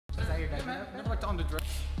Yeah, man. Never like to underdress.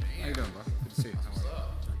 How you doing, bro? Good to see you. What's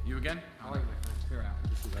up? You again? How are you, my friend? Here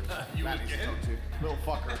now. You again? Little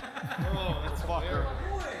fucker. Oh, that's fucker.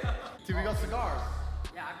 Dude, we got cigars.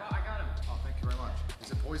 Yeah, I got him. Oh, thank you very much.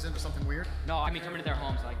 Is it poison or something weird? No, I mean, coming to their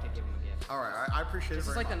homes, I like to give them a gift. All right, I appreciate it. This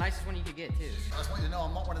is like the nicest one you could get, too. I just want you to know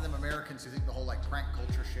I'm not one of them Americans who think the whole like prank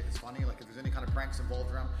culture shit is funny. Like if there's any kind of pranks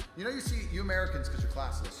involved around, you know, you Americans, because you're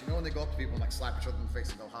classless. You know when they go up to people and like slap each other in the face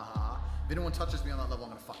and go ha ha ha. If anyone touches me on that level,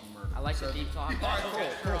 I'm gonna fucking murder. I like the deep talk. All right,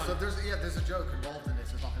 cool. So there's a joke involved in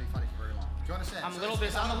this. It's not gonna be funny for very long. Do you understand? I'm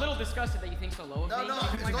a little disgusted that you think so low of me. No,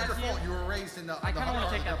 it's not your fault. You were raised in the. I kind of want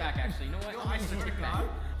to take that back, actually. You know what? I'm gonna take that back.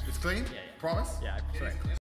 It's clean? Yeah. Promise? Yeah, I swear.